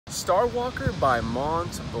Starwalker by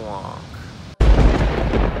Mont Blanc.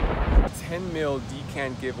 10 mil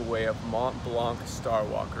decant giveaway of Mont Blanc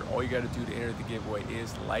Starwalker. All you got to do to enter the giveaway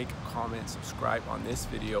is like, comment, subscribe on this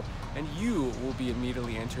video, and you will be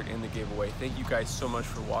immediately entered in the giveaway. Thank you guys so much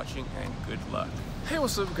for watching, and good luck. Hey,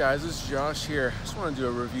 what's up guys? It's Josh here. Just want to do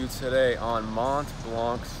a review today on Mont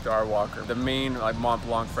Blanc Starwalker. The main Mont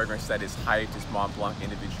Blanc fragrance that is hyped is Mont Blanc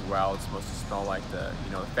Individual. It's supposed to smell like the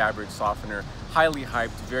fabric softener. Highly hyped,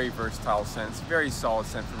 very versatile scent. It's a very solid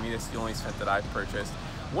scent for me. That's the only scent that I've purchased.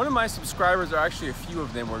 One of my subscribers, or actually a few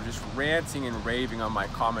of them, were just ranting and raving on my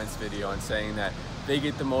comments video and saying that they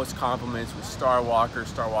get the most compliments with Starwalker.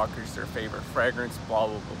 Starwalker's their favorite fragrance, blah,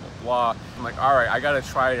 blah, blah, blah, blah. I'm like, all right, I gotta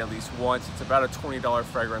try it at least once. It's about a $20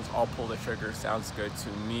 fragrance. I'll pull the trigger. Sounds good to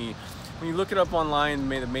me. When you look it up online,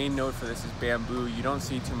 the main note for this is bamboo. You don't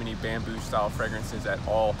see too many bamboo style fragrances at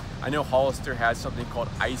all. I know Hollister has something called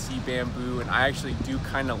icy bamboo, and I actually do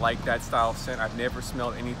kind of like that style of scent. I've never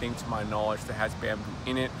smelled anything to my knowledge that has bamboo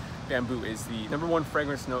in it. Bamboo is the #1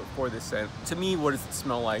 fragrance note for this scent. To me, what does it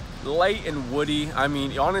smell like? Light and woody. I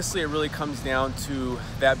mean, honestly, it really comes down to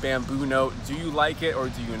that bamboo note. Do you like it or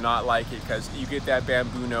do you not like it? Because you get that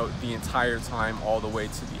bamboo note the entire time all the way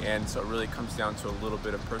to the end. So it really comes down to a little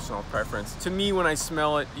bit of personal preference. To me, when I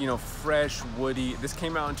smell it, fresh, woody. This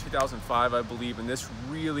came out in 2005, I believe, and this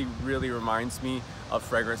really, really reminds me of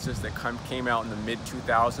fragrances that came out in the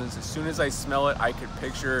mid-2000s. As soon as I smell it, I could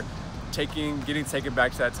picture getting taken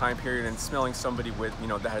back to that time period and smelling somebody with,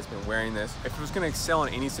 that has been wearing this. If it was going to excel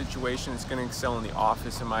in any situation, it's going to excel in the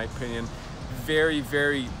office, in my opinion. Very,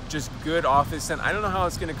 very just good office scent. I don't know how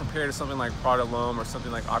it's going to compare to something like Prada L'Homme or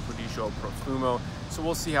something like Acquediccio Profumo. So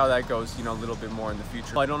we'll see how that goes, a little bit more in the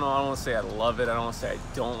future. I don't know. I don't want to say I love it. I don't want to say I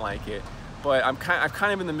don't like it. But I'm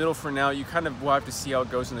kind of in the middle for now. You kind of will have to see how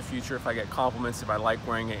it goes in the future. If I get compliments, if I like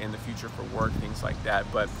wearing it in the future for work, things like that.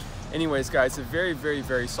 But anyways, guys, a very, very,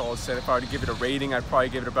 very solid scent. If I were to give it a rating, I'd probably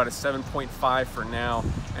give it about a 7.5 for now.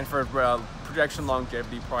 And for projection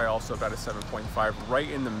longevity, probably also about a 7.5, right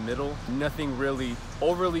in the middle. Nothing really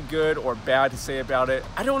overly good or bad to say about it.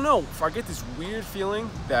 I don't know. If I get this weird feeling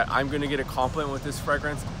that I'm gonna get a compliment with this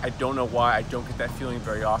fragrance, I don't know why. I don't get that feeling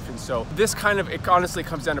very often. So this it honestly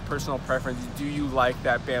comes down to personal preference. Do you like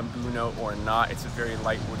that bamboo note or not? It's a very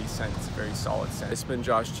light, woody scent. It's a very solid scent. It's been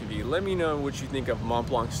Josh TV. Let me know what you think of Mont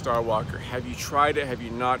Blanc Starwalker. Have you tried it? Have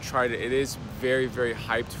you not tried it? It is very, very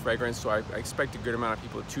hyped fragrance, so I expect a good amount of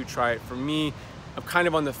people to try it. For me, I'm kind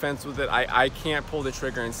of on the fence with it. I can't pull the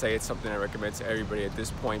trigger and say it's something I recommend to everybody at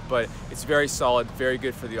this point, but it's very solid, very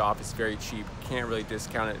good for the office, very cheap. Can't really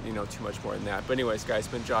discount it, too much more than that. But anyways, guys, it's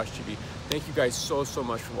been Josh TV. Thank you guys so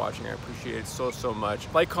much for watching. I appreciate it so much.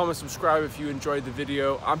 Like, comment, subscribe if you enjoyed the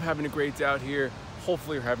video. I'm having a great day out here.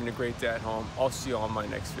 Hopefully you're having a great day at home. I'll see you on my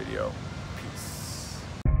next video. Peace.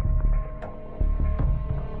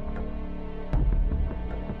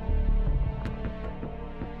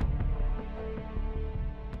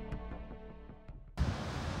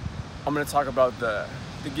 I'm gonna talk about the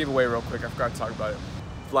giveaway real quick. I forgot to talk about it.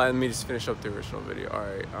 Let me just finish up the original video. All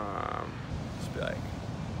right, just be like,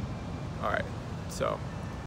 all right, so